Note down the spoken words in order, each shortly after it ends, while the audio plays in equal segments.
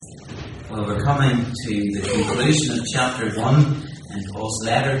Well, we're coming to the conclusion of chapter 1 in Paul's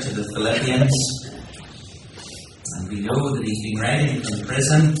letter to the Philippians. And we know that he's been writing from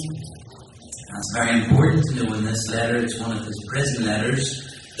prison. That's very important to know in this letter. It's one of his prison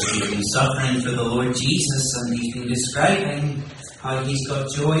letters. He's been suffering for the Lord Jesus, and he's been describing how he's got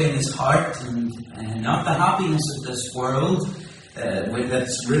joy in his heart and not the happiness of this world,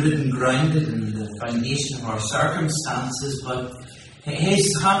 that's rooted and grounded in the foundation of our circumstances, but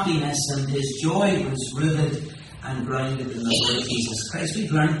his happiness and his joy was rooted and grounded in the Lord Jesus Christ.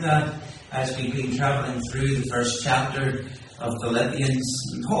 We've learned that as we've been travelling through the first chapter of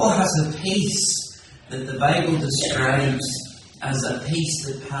Philippians. And Paul has a peace that the Bible describes as a peace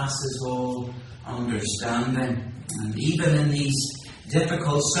that passes all understanding. And even in these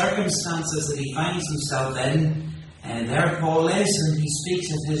difficult circumstances that he finds himself in, there Paul is, and he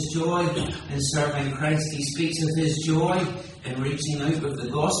speaks of his joy in serving Christ. He speaks of his joy in reaching out with the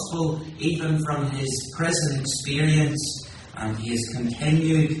gospel, even from his prison experience. And he has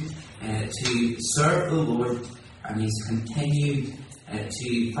continued to serve the Lord, and he's continued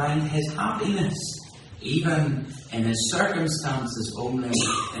to find his happiness, even in his circumstances, only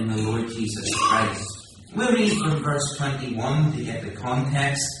in the Lord Jesus Christ. We'll read from verse 21 to get the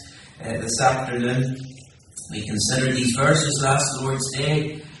context this afternoon. We considered these verses last Lord's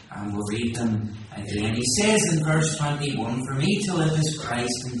Day, and we'll read them again. He says in verse 21, "For me to live is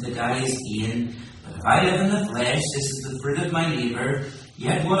Christ, and to die is gain. But if I live in the flesh, this is the fruit of my labour.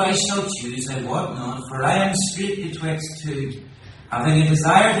 Yet what I shall choose I wot not, for I am strait betwixt two, having a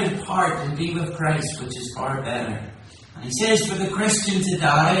desire to depart and be with Christ, which is far better." And he says, for the Christian to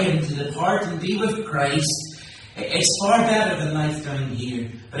die and to depart and be with Christ, it's far better than life down here.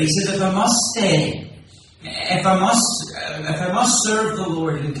 But he says, if I must stay, if I must serve the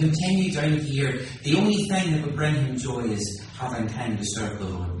Lord and continue down here, the only thing that would bring him joy is having time to serve the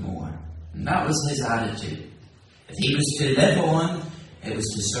Lord more. And that was his attitude. If he was to live on, it was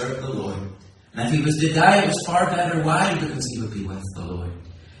to serve the Lord. And if he was to die, it was far better. Why? Because he would be with the Lord.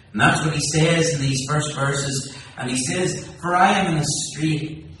 And that's what he says in these first verses. And he says, for I am in a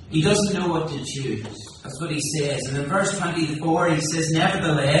strait. He doesn't know what to choose. That's what he says. And in verse 24 he says,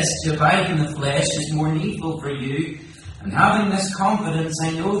 nevertheless, to abide in the flesh is more needful for you. And having this confidence,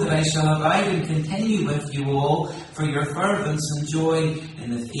 I know that I shall abide and continue with you all for your fervence and joy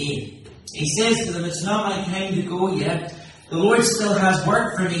in the faith. He says to them, it's not my time to go yet. The Lord still has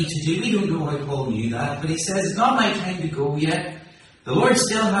work for me to do. We don't know how Paul knew that, but he says, it's not my time to go yet. The Lord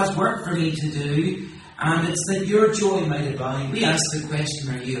still has work for me to do, and it's that your joy might abound. We asked the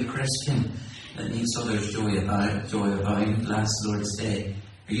question, are you a Christian that makes others joy abound last Lord's Day?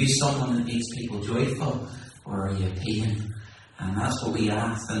 Are you someone that makes people joyful, or are you a pain? And that's what we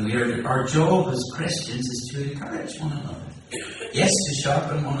ask. And our job as Christians is to encourage one another. Yes, to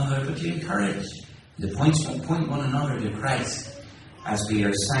sharpen one another, but to encourage. To point one another to Christ as we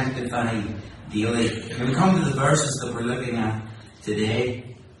are sanctified daily. And we come to the verses that we're looking at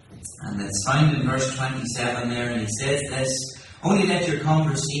today. And it's found in verse 27 there, and he says this, only let your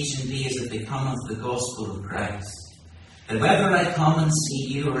conversation be as it becometh the gospel of Christ. That whether I come and see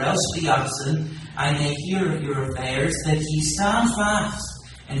you, or else be absent, I may hear of your affairs, that ye stand fast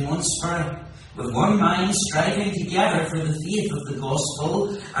in one spirit, with one mind, striving together for the faith of the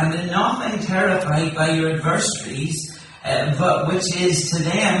gospel, and in nothing terrified by your adversaries, but which is to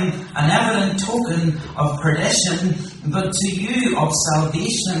them an evident token of perdition, but to you of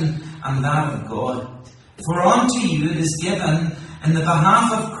salvation and that of God. For unto you it is given in the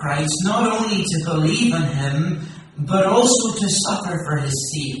behalf of Christ not only to believe in him, but also to suffer for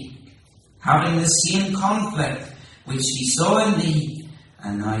his sake, having the same conflict which ye saw in me,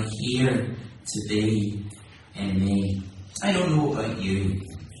 and now here to be in me. I don't know about you,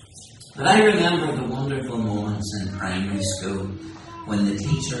 but I remember the wonderful moments in primary school when the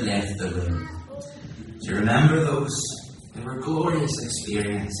teacher left the room. Do you remember those? They were glorious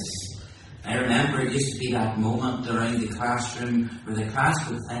experiences. I remember it used to be that moment around the classroom where the class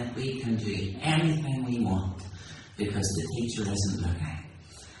would think we can do anything we want because the teacher isn't looking.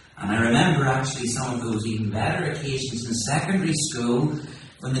 And I remember actually some of those even better occasions in secondary school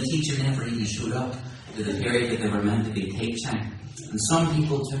when the teacher never even showed up to the period that they were meant to be teaching. And some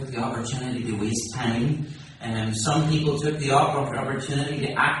people took the opportunity to waste time, and some people took the opportunity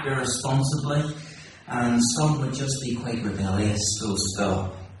to act irresponsibly, and some would just be quite rebellious, so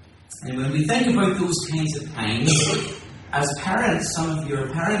stop. And when we think about those kinds of times, as parents, some of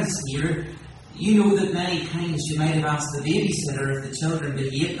your parents here, you know that many times you might have asked the babysitter if the children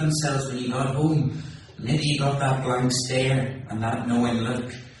behaved themselves when you got home. Maybe you got that blank stare and that knowing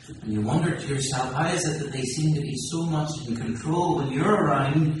look, and you wonder to yourself, how is it that they seem to be so much in control when you're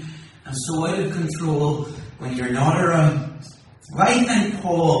around, and so out of control when you're not around. Why think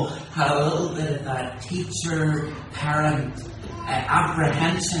Paul had a little bit of that teacher-parent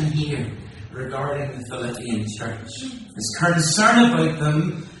apprehension here regarding the Philippian church? His concern about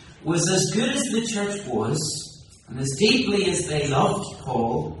them was as good as the church was, and as deeply as they loved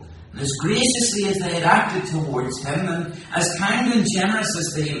Paul, and as graciously as they had acted towards him, and as kind and generous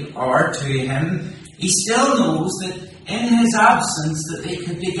as they are to him, he still knows that in his absence that they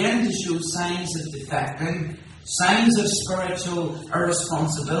could begin to show signs of defecting, signs of spiritual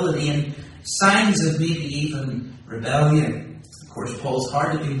irresponsibility, and signs of maybe even rebellion. Of course, Paul's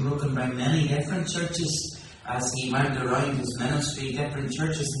heart had been broken by many different churches as he went around his ministry, different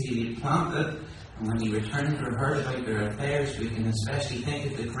churches that he had planted. And when he returned or heard about their affairs, we can especially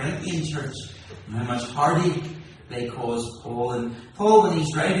think of the Corinthian church and how much heartache they caused Paul. And Paul, when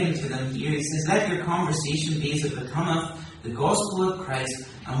he's writing to them here, he says, "Let your conversation be as it becometh the gospel of Christ,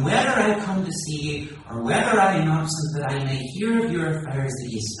 and whether I come to see you, or whether I am absent, that I may hear of your affairs, that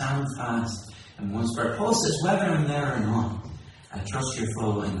ye stand fast in one spirit." Paul says, whether I'm there or not, I trust you're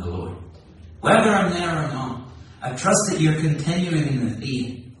following the Lord. Whether I'm there or not, I trust that you're continuing in the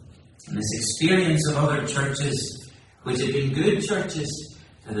faith. And this experience of other churches, which had been good churches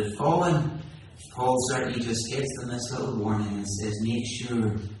that had fallen, Paul certainly just gives them this little warning and says, make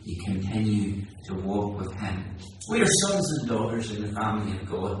sure you continue to walk with him. We are sons and daughters in the family of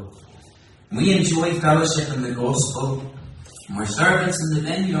God. We enjoy fellowship in the gospel. And we're servants in the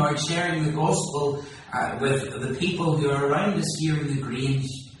vineyard, sharing the gospel with the people who are around us here in the Grange.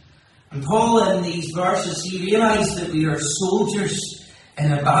 And Paul, in these verses, he realised that we are soldiers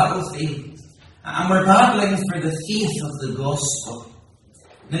in a battlefield. And we're battling for the faith of the gospel.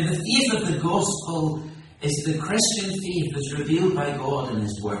 Now, the faith of the gospel is the Christian faith as revealed by God in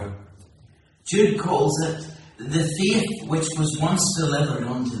His Word. Jude calls it the faith which was once delivered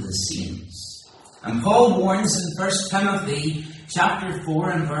unto the saints. And Paul warns in 1 Timothy chapter 4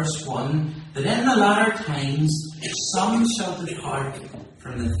 and verse 1 that in the latter times some shall depart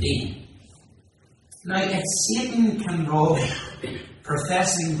from the faith. Now, if Satan can rob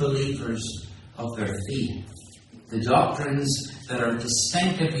professing believers of their faith, the doctrines that are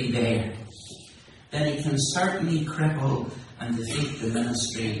distinctively theirs, then he can certainly cripple and defeat the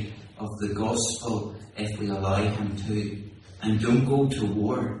ministry of the gospel if we allow him to, and don't go to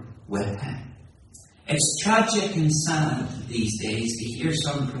war with him. It's tragic and sad these days to hear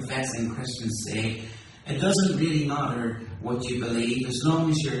some professing Christians say, it doesn't really matter what you believe as long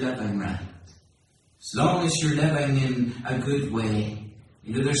as you're living right. As long as you're living in a good way.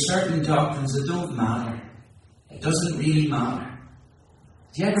 You know, there's certain doctrines that don't matter. It doesn't really matter.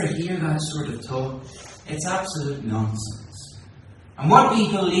 Do you ever hear that sort of talk? It's absolute nonsense. And what we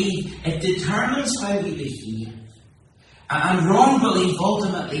believe, it determines how we behave. And wrong belief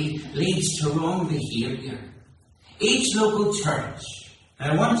ultimately leads to wrong behaviour. Each local church,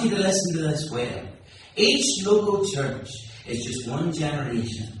 and I want you to listen to this well, each local church is just one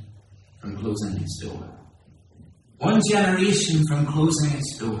generation from closing its door. One generation from closing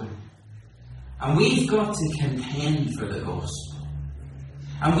its door. And we've got to contend for the gospel.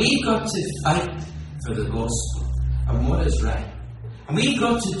 And we've got to fight for the gospel and what is right. And we've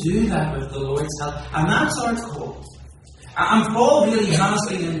got to do that with the Lord's help. And that's our call. And Paul really has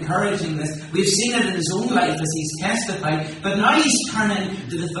been encouraging this. We've seen it in his own life as he's testified. But now he's turning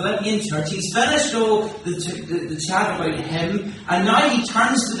to the Philippian church. He's finished all the chat about him. And now he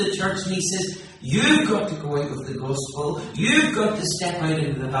turns to the church and he says, you've got to go out with the gospel. You've got to step out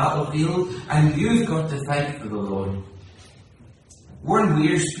into the battlefield. And you've got to fight for the Lord. Warren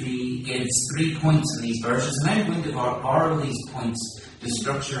Wiersbe gives 3 points in these verses. And I'm going to borrow these points to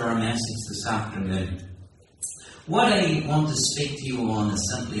structure our message this afternoon. What I want to speak to you on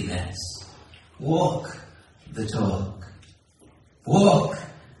is simply this. Walk the talk. Walk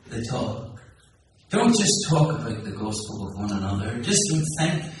the talk. Don't just talk about the gospel with one another. Just don't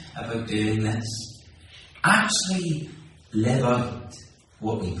think about doing this. Actually live out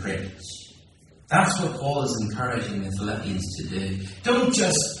what we preach. That's what Paul is encouraging the Philippians to do. Don't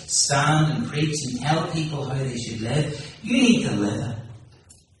just stand and preach and tell people how they should live. You need to live it.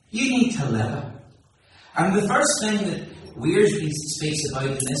 You need to live it. And the first thing that Wiersbe speaks about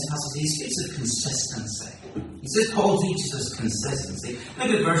in this passage, he speaks of consistency. He says Paul teaches us consistency. Look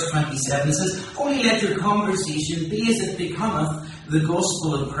at verse 27. It says, only let your conversation be as it becometh the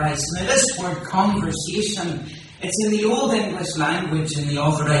gospel of Christ. Now this word conversation, it's in the Old English language in the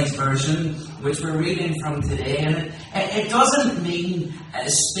Authorized Version, which we're reading from today. And it doesn't mean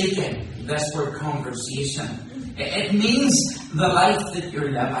speaking, this word conversation. It means the life that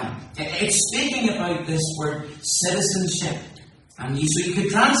you're living. It's speaking about this word citizenship. And so you could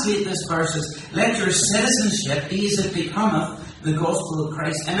translate this verse as, let your citizenship be as it becometh the gospel of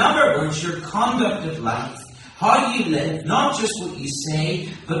Christ. In other words, your conduct of life, how you live, not just what you say,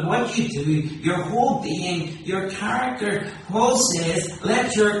 but what you do, your whole being, your character. Paul says,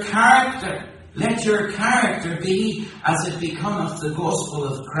 let your character be as it becometh the gospel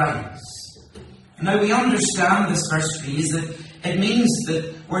of Christ. Now we understand this first phrase that it means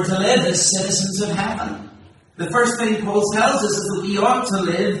that we're to live as citizens of heaven. The first thing Paul tells us is that we ought to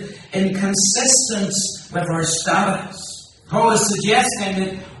live in consistence with our status. Paul is suggesting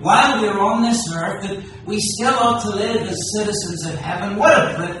that while we're on this earth, that we still ought to live as citizens of heaven. What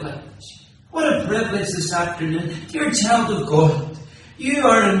a privilege! What a privilege this afternoon. Dear child of God, you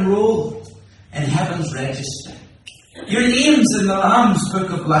are enrolled in heaven's register. Your name's in the Lamb's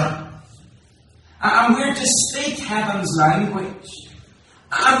book of life. And we're to speak heaven's language.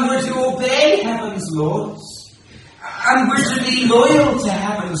 And we're to obey heaven's laws. And we're to be loyal to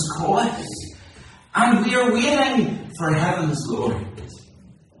heaven's cause. And we are waiting for heaven's Lord.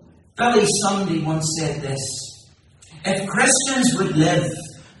 Billy Sunday once said this: if Christians would live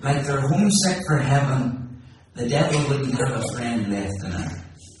like they're homesick for heaven, the devil wouldn't have a friend left on earth.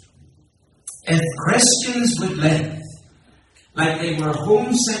 If Christians would live like they were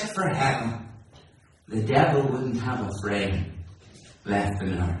homesick for heaven, the devil wouldn't have a friend left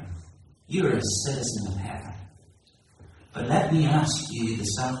on earth. You're a citizen of heaven. But let me ask you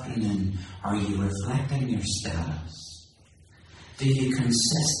this afternoon, are you reflecting your status? Do you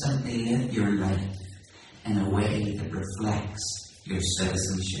consistently live your life in a way that reflects your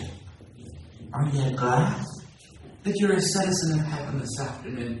citizenship? Are you glad that you're a citizen of heaven this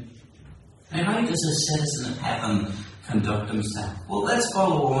afternoon? Now, how does a citizen of heaven conduct himself? Well, let's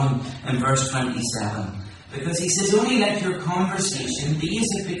follow on in verse 27. Because he says, only let your conversation be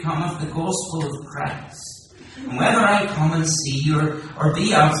as it becometh the gospel of Christ. And whether I come and see you or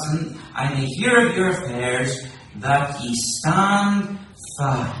be absent, I may hear of your affairs, that ye stand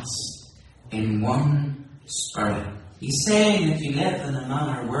fast in one spirit. He's saying that you live in a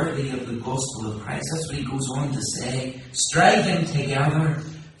manner worthy of the gospel of Christ. That's what he goes on to say. Striving together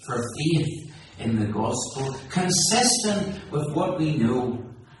for faith in the gospel, consistent with what we know,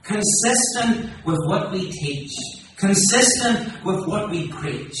 consistent with what we teach, consistent with what we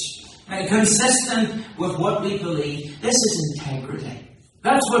preach, consistent with what we believe. This is integrity.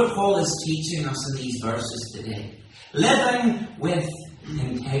 That's what Paul is teaching us in these verses today. Living with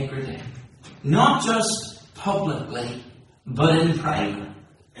integrity. Not just publicly, but in private.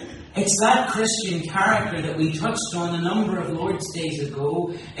 It's that Christian character that we touched on a number of Lord's Days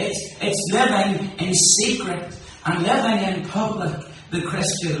ago. It's living in secret and living in public the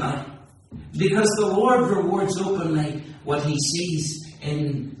Christian life. Because the Lord rewards openly what he sees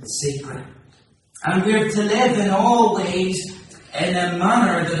in secret. And we're to live in all ways in a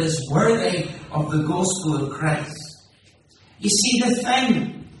manner that is worthy of the gospel of Christ. You see, the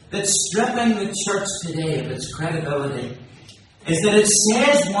thing that's stripping the church today of its credibility is that it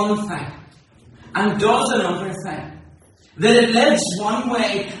says one thing and does another thing. That it lives one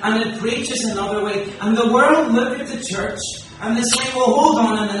way and it preaches another way. And the world look at the church and they say, well, hold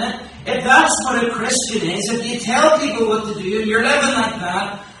on a minute. If that's what a Christian is, if you tell people what to do and you're living like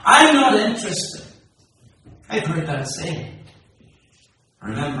that, I'm not interested. I've heard that said. I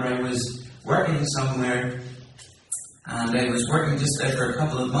remember I was working somewhere and I was working just there for a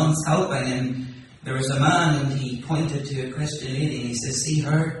couple of months helping, and there was a man and he pointed to a Christian lady and he says, see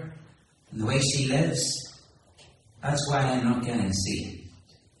her and the way she lives, that's why I'm not getting saved.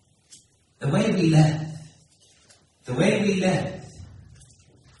 The way we live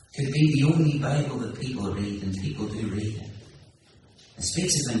could be the only Bible that people read, and people do read it. It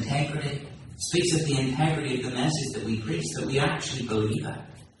speaks of integrity. It speaks of the integrity of the message that we preach, that we actually believe it.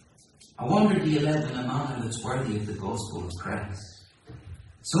 I wonder, do you live in a manner that's worthy of the gospel of Christ?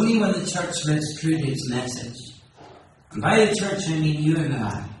 It's only when the church lives true to its message. And by the church, I mean you and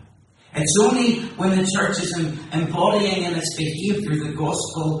I. It's only when the church is embodying in its behaviour the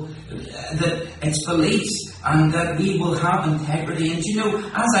gospel, that its beliefs, and that we will have integrity. And you know,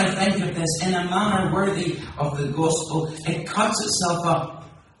 as I think of this in a manner worthy of the gospel, it cuts itself up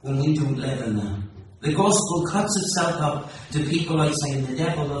when we don't live in that. The gospel cuts itself up to people like saying the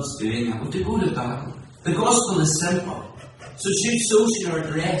devil loves doing that. Well, to go to battle. The gospel is simple. So should our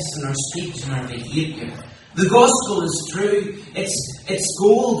dress and our speech and our behaviour. The gospel is true. It's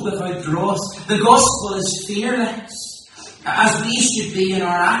gold without dross. The gospel is fearless, as we should be in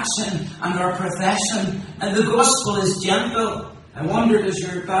our action and our profession. And the gospel is gentle. I wonder, is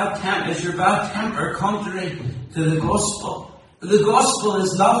your bad temper contrary to the gospel? The gospel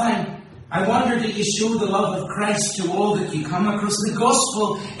is loving. I wonder, do you show the love of Christ to all that you come across? The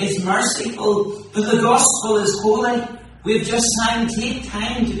gospel is merciful, but the gospel is holy. We've just sang, take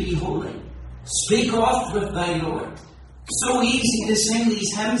time to be holy. Speak oft with thy Lord. So easy to sing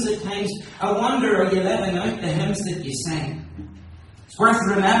these hymns at times. I wonder, are you living out the hymns that you sing? It's worth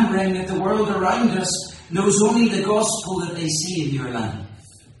remembering that the world around us knows only the gospel that they see in your life.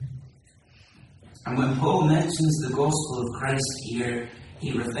 And when Paul mentions the gospel of Christ here,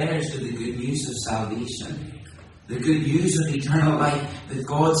 he refers to the good news of salvation, the good news of eternal life that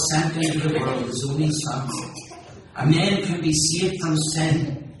God sent into the world His only Son. A man can be saved from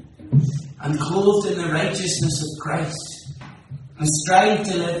sin and clothed in the righteousness of Christ and strive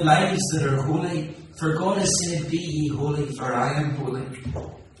to live lives that are holy. For God has said, be ye holy, for I am holy.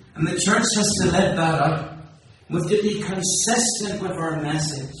 And the church has to live that out. We've to be consistent with our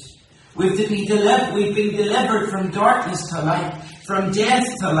message. We've been delivered from darkness to light, from death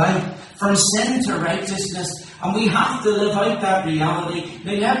to life, from sin to righteousness, and we have to live out that reality.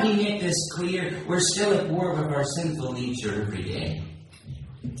 Now let me make this clear, we're still at war with our sinful nature every day.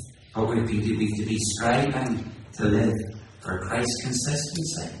 But we've to be striving to live for Christ's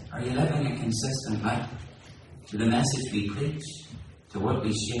consistency. Are you living a consistent life to the message we preach, to what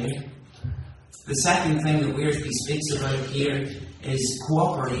we share? The second thing that Wiersbe speaks about here is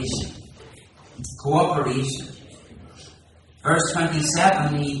cooperation. Cooperation. Verse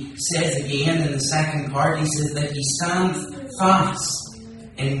 27, he says again in the second part, he says that ye stand fast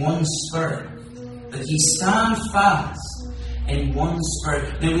in one spirit. That ye stand fast in one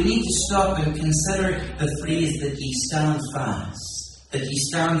spirit. Now we need to stop and consider the phrase that ye stand fast. That ye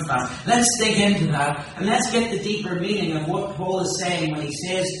stand fast. Let's dig into that and let's get the deeper meaning of what Paul is saying when he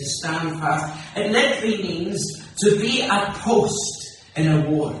says to stand fast. It literally means to be at post in a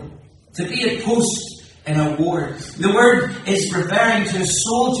war. To be at post in a war. The word is referring to a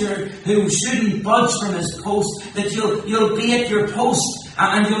soldier who shouldn't budge from his post, that you'll be at your post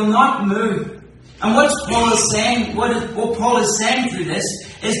and you'll not move. And what Paul is saying, what Paul is saying through this,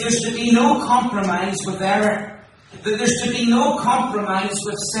 is there's to be no compromise with error. That there's to be no compromise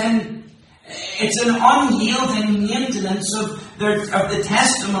with sin. It's an unyielding maintenance of the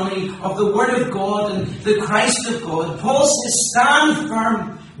testimony of the Word of God and the Christ of God. Paul says, stand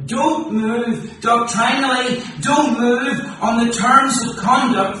firm. Don't move doctrinally. Don't move on the terms of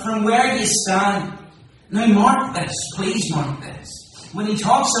conduct from where you stand. Now mark this. Please mark this. When he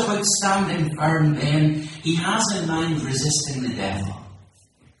talks about standing firm then, he has in mind resisting the devil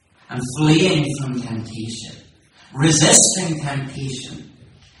and fleeing from temptation. Resisting temptation.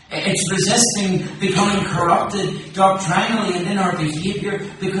 It's resisting becoming corrupted doctrinally and in our behaviour,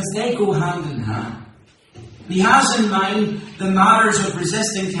 because they go hand in hand. He has in mind the matters of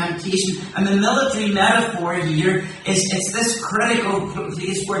resisting temptation, and the military metaphor here is it's this critical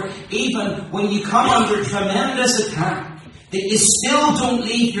place where even when you come under tremendous attack, that you still don't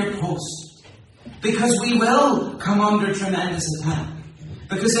leave your post. Because we will come under tremendous attack.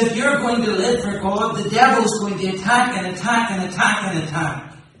 Because if you're going to live for God, the devil's going to attack and attack and attack and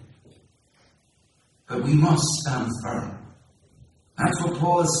attack. But we must stand firm. That's what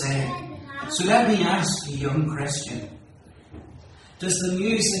Paul is saying. So let me ask you, young Christian, does the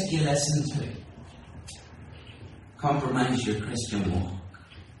music you listen to compromise your Christian walk?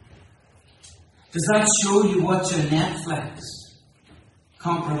 Does that show you what's on Netflix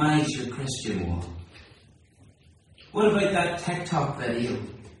compromise your Christian walk? What about that TikTok video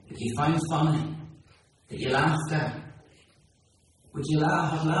that you found funny, that you laughed at? Would you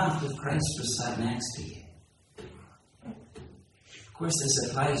have laughed if Christ was sat next to you? Of course, this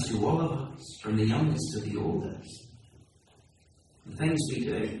applies to all of us, from the youngest to the oldest. The things we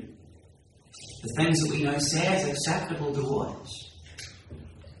do, the things that we now say is acceptable to watch,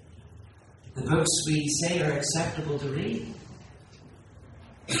 the books we say are acceptable to read.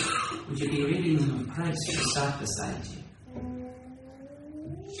 Would you be reading them if Christ was sat beside you?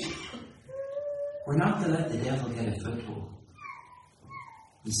 We're not to let the devil get a foothold.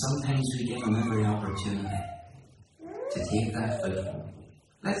 And sometimes we give him every opportunity to take that foothold.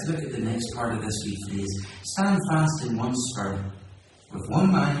 Let's look at the next part of this wee phrase. Stand fast in one spirit, with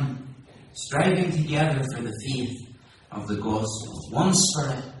one mind, striving together for the faith of the gospel. One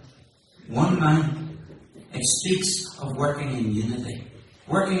spirit, one mind. It speaks of working in unity.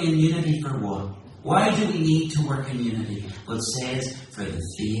 Working in unity for what? Why do we need to work in unity? Well, it says, for the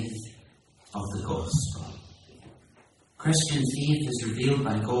faith of the gospel. Christian faith is revealed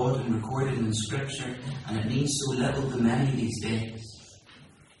by God and recorded in Scripture, and it means so little to many these days.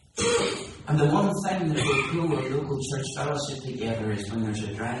 And the one thing that will pull a local church fellowship together is when there's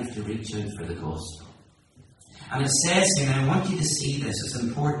a drive to reach out for the gospel. And it says here, and I want you to see this, it's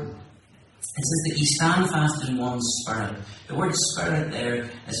important. It says that ye stand fast in one spirit. The word spirit there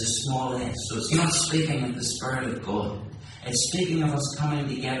is a small s, so it's not speaking of the Spirit of God. It's speaking of us coming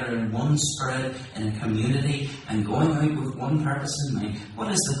together in one spirit, in a community, and going out with one purpose in mind.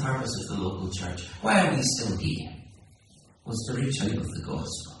 What is the purpose of the local church? Why are we still here? Well, it's to reach out with the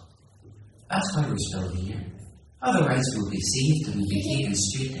gospel. That's why we're still here. Otherwise we'll be saved and we'll be taken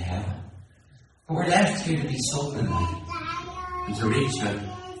straight to heaven. But we're left here to be salt and light, and to reach out.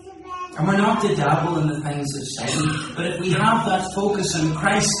 And we're not to dabble in the things of sin, but if we have that focus on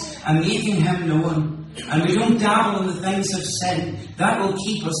Christ and making Him known, and we don't dabble in the things of sin, that will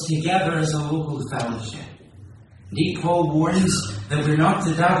keep us together as a local fellowship. Indeed, Paul warns that we're not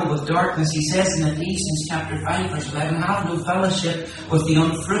to dabble with darkness. He says in Ephesians chapter 5, verse 11, have no fellowship with the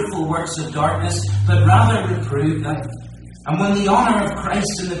unfruitful works of darkness, but rather reprove them. And when the honour of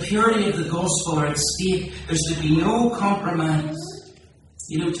Christ and the purity of the gospel are at stake, there's to be no compromise.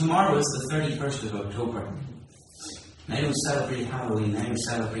 You know, tomorrow is the 31st of October. And I don't celebrate Halloween, I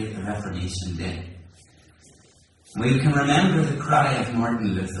celebrate the Reformation Day. We can remember the cry of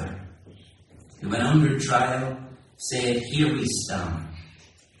Martin Luther, who went under trial, said, here we stand.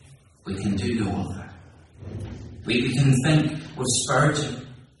 We can do no other. We can think with Spurgeon,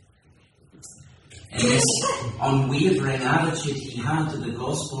 in this unwavering attitude he had to the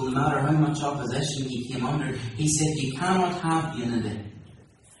gospel, no matter how much opposition he came under, he said, you cannot have unity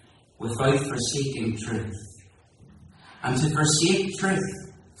without forsaking truth. And to forsake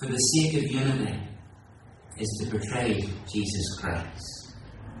truth for the sake of unity is to betray Jesus Christ.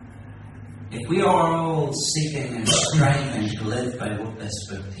 If we are all seeking and striving to live by what this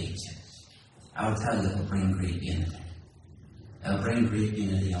book teaches, I'll tell you it will bring great unity. It will bring great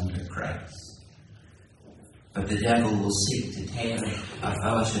unity under Christ. But the devil will seek to tear our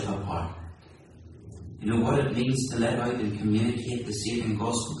fellowship apart. You know what it means to live out and communicate the saving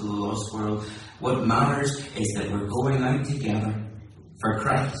gospel to the lost world? What matters is that we're going out together for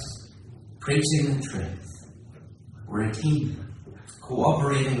Christ, preaching the truth. We're a team,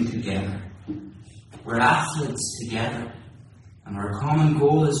 cooperating together. We're athletes together. And our common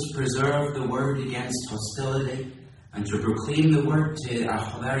goal is to preserve the word against hostility and to proclaim the word to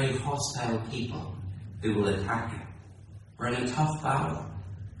a very hostile people who will attack it. We're in a tough battle.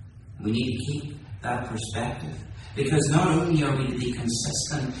 We need to keep that perspective. Because not only are we to be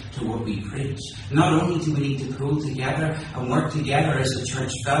consistent to what we preach, not only do we need to pull together and work together as a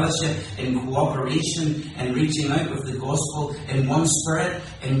church fellowship in cooperation and reaching out with the gospel in one spirit,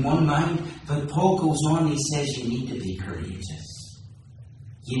 in one mind, but Paul goes on, he says you need to be courageous.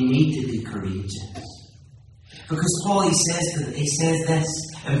 You need to be courageous. Because Paul, he says this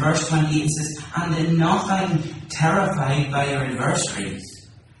in verse 28, he says, and in nothing terrified by your adversaries.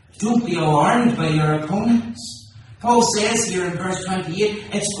 Don't be alarmed by your opponents. Paul says here in verse 28,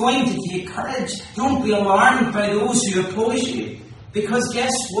 it's going to take courage. Don't be alarmed by those who oppose you. Because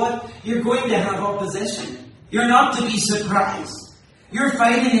guess what? You're going to have opposition. You're not to be surprised. You're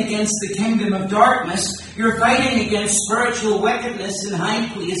fighting against the kingdom of darkness. You're fighting against spiritual wickedness in high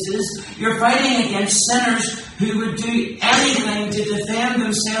places. You're fighting against sinners who would do anything to defend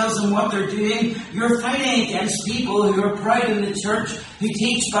themselves and what they're doing. You're fighting against people who are proud in the church, who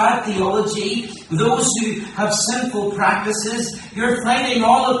teach bad theology, those who have sinful practices. You're fighting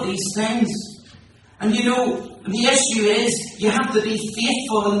all of these things. And you know, the issue is you have to be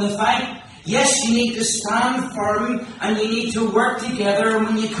faithful in the fight. Yes, you need to stand firm and you need to work together. And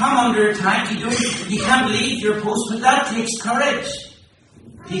when you come under attack, you can't leave your post, but that takes courage.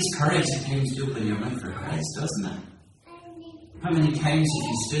 It takes courage at times to open your mouth for Christ, doesn't it? How many times have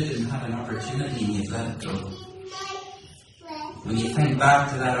you stood and had an opportunity and you've let it go? When you think back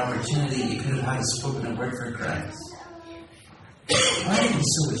to that opportunity, you could have had spoken a word for Christ. Why are we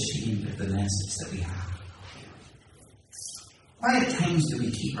so ashamed of the message that we have? Why at times do we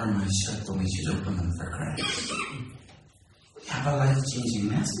keep our mouths shut when we should open them for Christ? We have a life-changing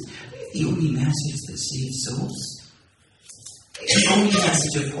message. We have the only message that saves souls. We have the only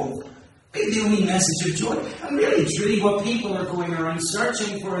message of hope. We have the only message of joy. And really, truly, what people are going around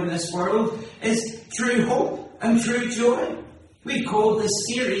searching for in this world is true hope and true joy. We've called this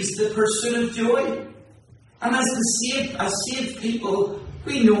series The Pursuit of Joy. And as saved people,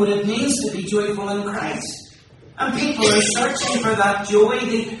 we know what it means to be joyful in Christ. And people are searching for that joy,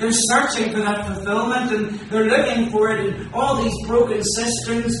 they're searching for that fulfillment, and they're looking for it in all these broken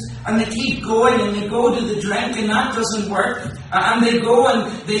cisterns, and they keep going, and they go to the drink, and that doesn't work. And they go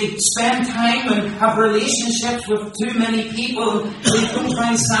and they spend time and have relationships with too many people, and they don't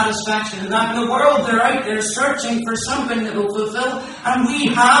find satisfaction in that. In the world, they're out there searching for something that will fulfill, and we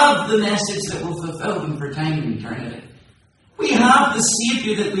have the message that will fulfill them for time and eternity. We have the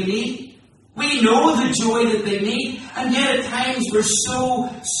Saviour that we need. We know the joy that they need, and yet at times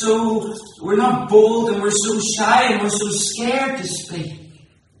we're not bold, and we're so shy, and we're so scared to speak.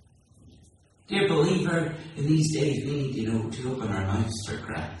 Dear believer, in these days we need to open our mouths for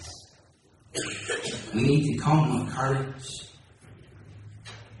Christ. We need to come with courage.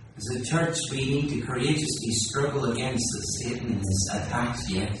 As a church, we need to courageously struggle against Satan and his attacks,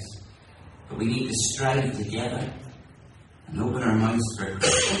 yes. But we need to strive together and open our mouths for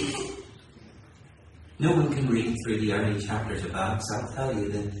Christ. No one can read through the early chapters of Acts. I'll tell you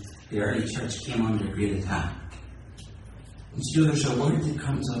that the early church came under great attack. And so there's a word that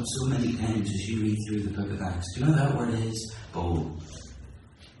comes up so many times as you read through the book of Acts. Do you know that word is? Bold.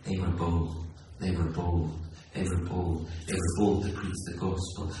 They were bold. They were bold. They were bold. They were bold to preach the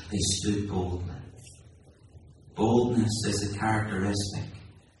gospel. They stood boldly. Boldness is a characteristic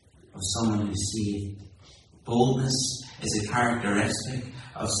of someone who's saved. Boldness is a characteristic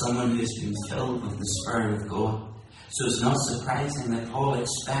of someone who's been filled with the Spirit of God. So it's not surprising that Paul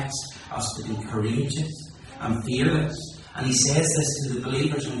expects us to be courageous and fearless. And he says this to the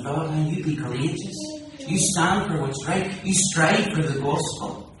believers in Philippi: you be courageous. You stand for what's right. You strive for the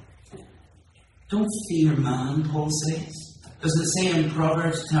gospel. Don't fear man, Paul says. Doesn't it say in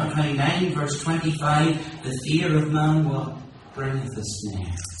Proverbs 29, verse 25, the fear of man what? Bringeth a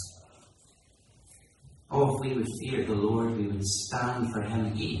snare. Oh, if we would fear the Lord, we would stand for him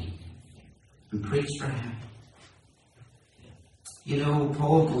again and preach for him. You know,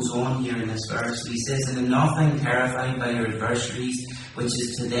 Paul goes on here in this verse. He says, "And in nothing terrified by your adversaries, which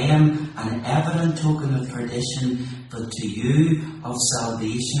is to them an evident token of perdition, but to you of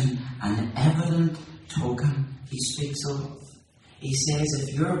salvation, an evident token," he speaks of. He says,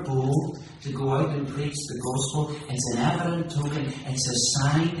 if you're bold to go out and preach the gospel, it's an evident token, it's a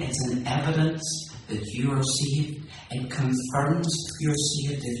sign, it's an evidence that you are saved. It confirms you're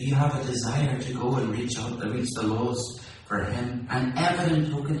saved if you have a desire to go and reach the lost for him. An evident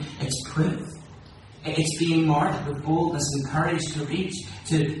token, it's proof. It's being marked with boldness and courage to reach,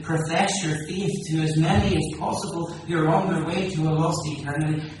 to profess your faith to as many as possible who are on their way to a lost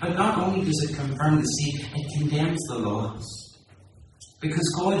eternity. But not only does it confirm the saved, it condemns the lost. Because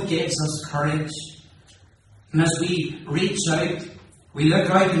God gives us courage. And as we reach out, we look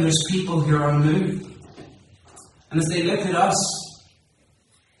out and there's people who are unmoved. And as they look at us,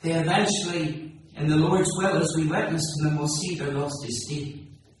 they eventually, in the Lord's will, as we witness to them, will see their lost estate.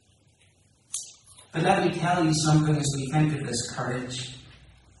 But let me tell you something as we think of this courage.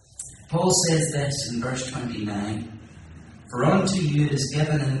 Paul says this in verse 29, "For unto you it is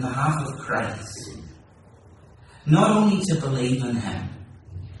given in behalf of Christ, not only to believe in him,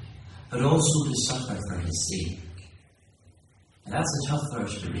 but also to suffer for his sake." And that's a tough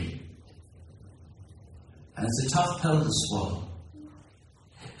verse to read. And it's a tough pill to swallow.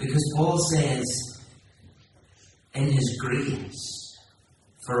 Because Paul says, in his grace,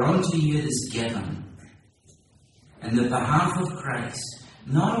 "For unto you it is given, in the behalf of Christ,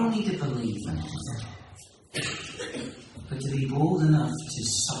 not only to believe in him, but to be bold enough to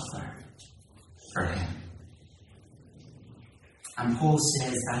suffer for him." And Paul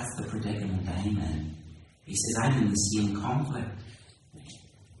says that's the predicament I'm in. He says, I'm in the same conflict.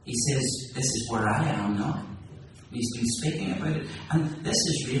 He says, this is where I am now. He's been speaking about it. And this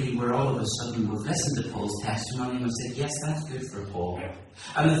is really where all of a sudden we've listened to Paul's testimony and we've said, yes, that's good for Paul.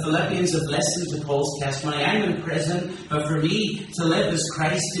 And the Philippians have listened to Paul's testimony. I'm in prison, but for me to live is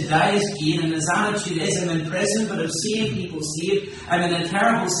Christ, to die is gain. And his attitude is, I'm in prison, but I'm seeing people saved. I'm in a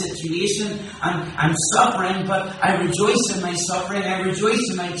terrible situation. I'm suffering, but I rejoice in my suffering. I rejoice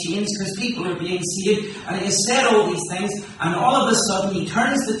in my chains because people are being saved. And he has said all these things. And all of a sudden he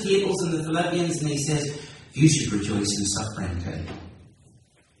turns the tables in the Philippians and he says, you should rejoice in suffering too.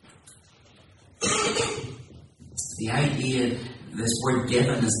 The idea, this word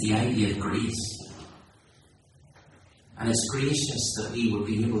given is the idea of grace. And it's gracious that we will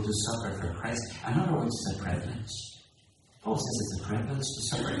be able to suffer for Christ. In other words, it's a privilege. Paul says it's a privilege to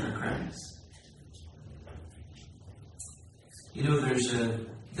suffer for Christ. You know, there's a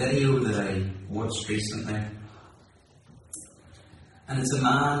video that I watched recently. And it's a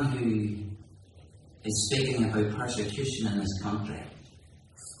man who is speaking about persecution in his country.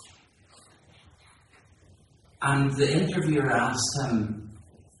 And the interviewer asked him,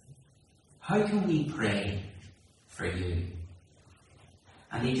 how can we pray for you?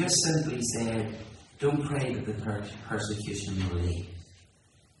 And he just simply said, don't pray that the persecution will leave.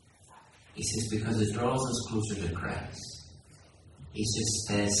 He says, because it draws us closer to Christ. He just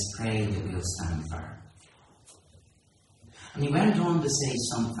says, pray that we'll stand firm. And he went on to say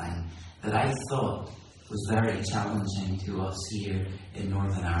something that I thought was very challenging to us here in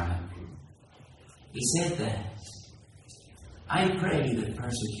Northern Ireland. He said this: I pray that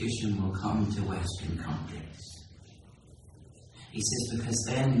persecution will come to Western countries. He says, because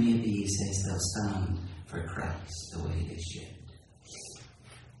then maybe, he says, they'll stand for Christ the way they should.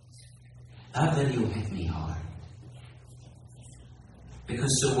 That video hit me hard.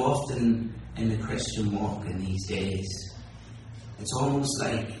 Because so often in the Christian walk in these days, it's almost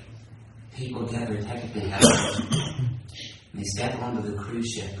like people get their ticket to heaven and they step onto the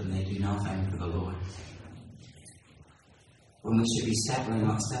cruise ship and they do nothing for the Lord. When we should be stepping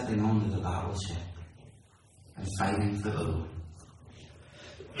onto the battleship and fighting for the Lord.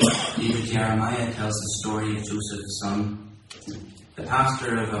 David Jeremiah tells the story of Joseph's son, the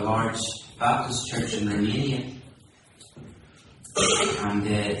pastor of a large Baptist church in Romania. And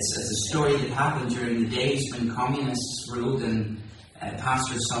it's a story that happened during the days when communists ruled in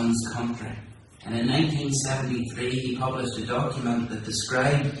pastor's son's country. And in 1973 he published a document that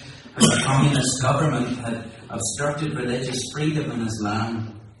described how the communist government had obstructed religious freedom in his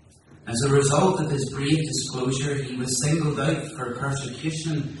land. As a result of his brave disclosure, he was singled out for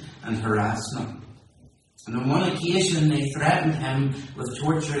persecution and harassment. And on one occasion they threatened him with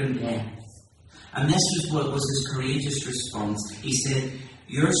torture and death. And this was what was his courageous response. He said,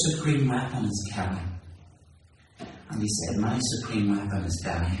 your supreme weapon is killing. And he said, my supreme weapon is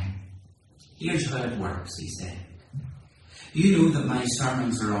dying. Here's how it works, he said. You know that my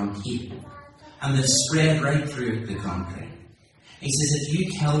sermons are on tape, and they've spread right through the country. He says, if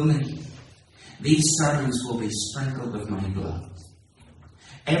you kill me, these sermons will be sprinkled with my blood.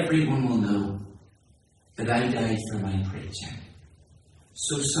 Everyone will know that I died for my preaching.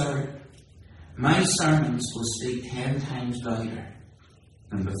 So, sir, my sermons will speak 10 times louder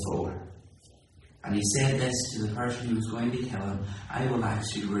than before. And he said this to the person who was going to kill him: I will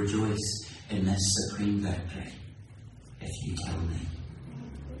actually rejoice in this supreme victory if you kill me.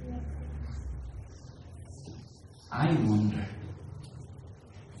 I wonder,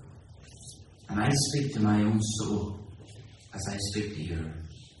 and I speak to my own soul as I speak to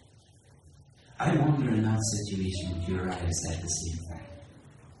yours, I wonder in that situation if you or I have said the same thing.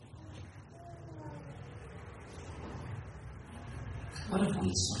 What if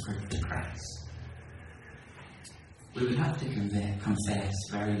we suffered for Christ? We would have to confess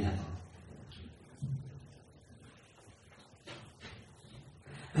very little.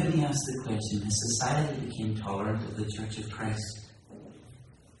 Let me ask the question: has society become tolerant of the Church of Christ?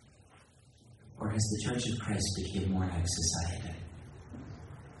 Or has the Church of Christ become more like society?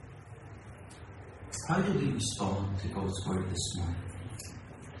 How do we respond to God's Word this morning?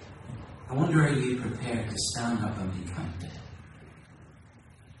 I wonder, are you prepared to stand up and be counted?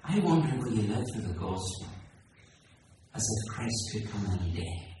 I wonder, will you live for the gospel as if Christ could come any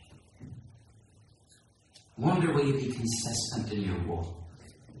day? I wonder, will you be consistent in your walk?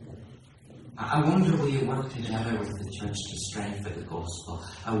 I wonder, will you work together with the church to strive for the gospel?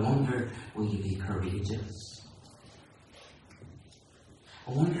 I wonder, will you be courageous?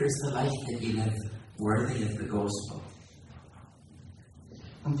 I wonder, is the life that you live worthy of the gospel?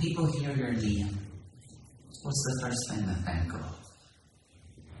 When people hear your name, what's the first thing they think of?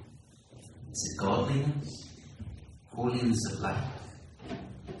 Is it godliness? Holiness of life?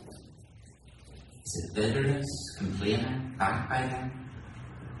 Is it bitterness, complaining, backbiting?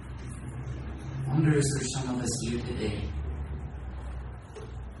 I wonder, is there some of us here today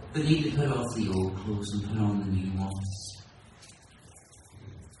that need to put off the old clothes and put on the new ones?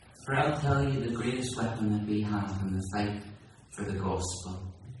 For I'll tell you, the greatest weapon that we have in the fight for the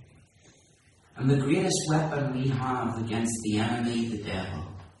gospel, and the greatest weapon we have against the enemy, the devil,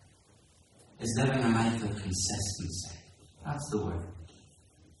 is living a life of consistency. That's the word.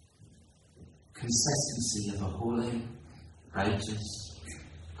 Consistency of a holy, righteous,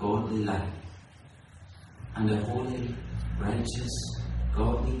 godly life. And a holy, righteous,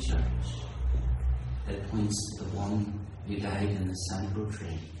 godly church that points to the one who died in the central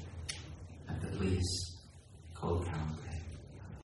tree at the place